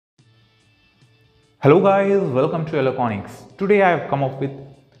Hello guys, welcome to LoRaWan. Today I have come up with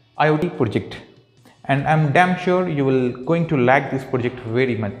IoT project and I'm damn sure you will going to like this project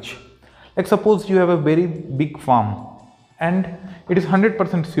very much. Like suppose you have a very big farm and it is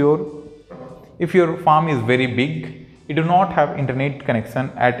 100% sure if your farm is very big, you do not have internet connection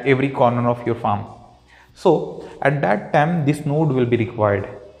at every corner of your farm. So at that time this node will be required.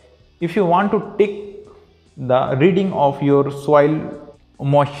 If you want to take the reading of your soil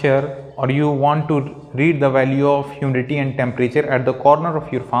moisture or you want to read the value of humidity and temperature at the corner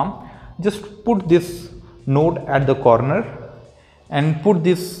of your farm, just put this node at the corner and put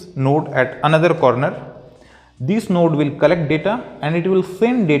this node at another corner. This node will collect data and it will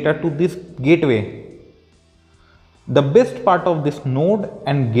send data to this gateway. The best part of this node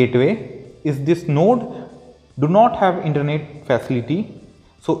and gateway is this node do not have internet facility,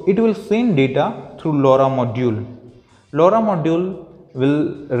 so it will send data through LoRa module. LoRa module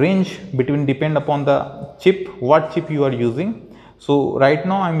will range between depend upon the chip, what chip you are using. So right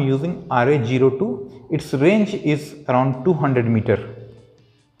now I am using RA02. Its range is around 200 meter.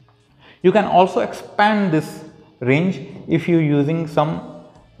 You can also expand this range if you using some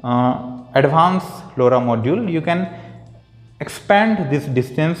advanced LoRa module. You can expand this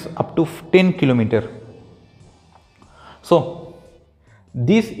distance up to 10 kilometer. So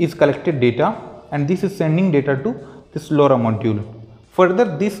this is collected data and this is sending data to this LoRa module.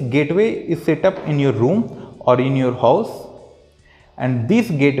 Further, this gateway is set up in your room or in your house, and this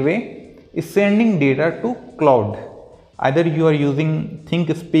gateway is sending data to cloud. Either you are using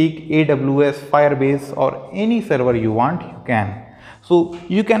ThinkSpeak, AWS, Firebase or any server you want, you can. So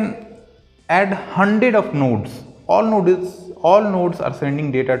you can add 100 of nodes. All nodes are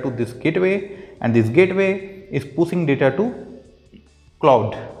sending data to this gateway and this gateway is pushing data to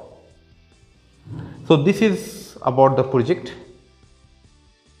cloud. So this is about the project.